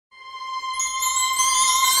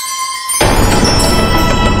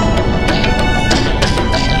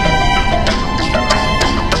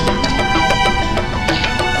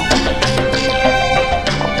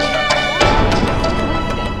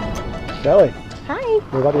Hi.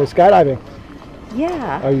 We're about to go skydiving.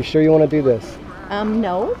 Yeah. Are you sure you want to do this?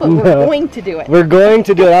 No, but we're going to do it. We're going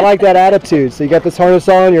to do it. I like that attitude. So you got this harness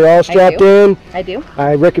on, you're all strapped in. I do.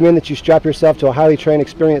 I recommend that you strap yourself to a highly trained,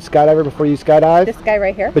 experienced skydiver before you skydive. This guy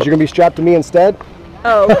right here? But you're going to be strapped to me instead?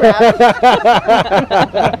 Oh, crap.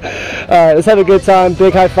 All right, let's have a good time.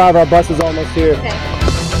 Big high five. Our bus is almost here. Okay.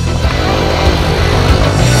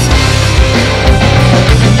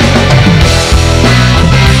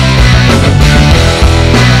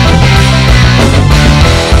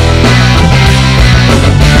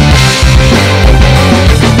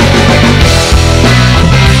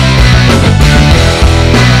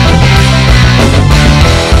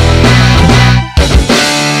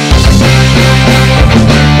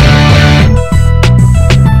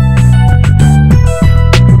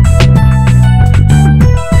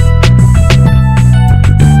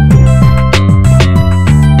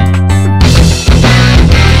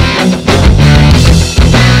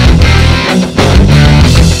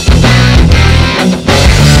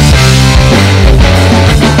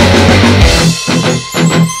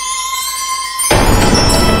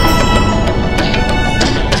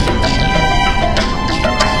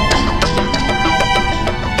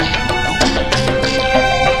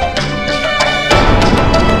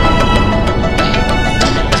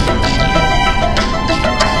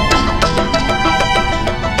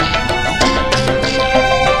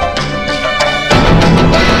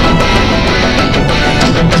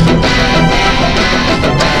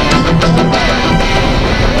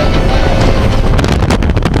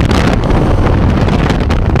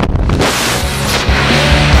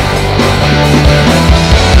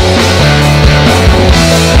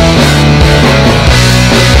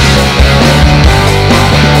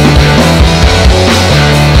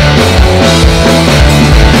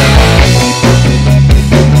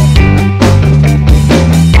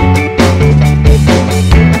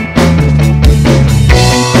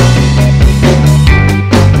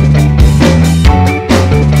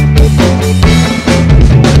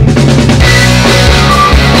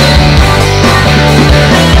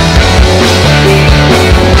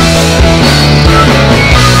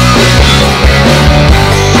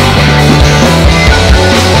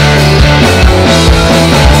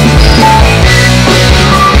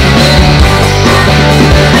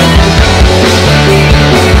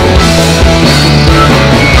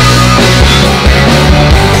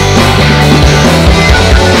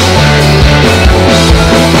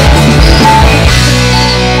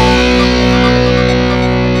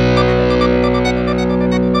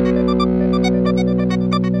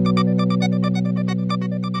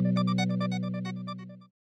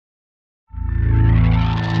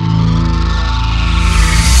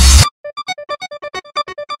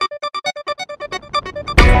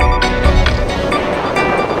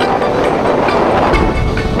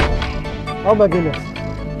 Oh my goodness.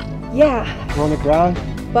 Yeah. We're on the ground.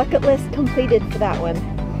 Bucket list completed for that one.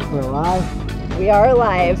 We're alive. We are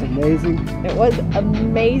alive. It's amazing. It was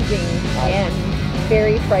amazing and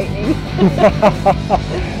very frightening.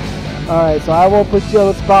 All right, so I won't put you on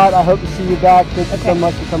the spot. I hope to see you back. Thank you so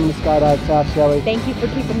much for coming to Skydive Taft, Shelly. Thank you for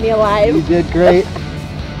keeping me alive. You did great.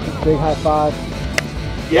 Big high five.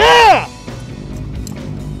 Yeah!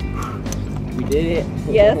 We did it.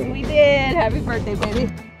 Yes, we did. Happy birthday,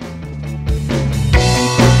 baby.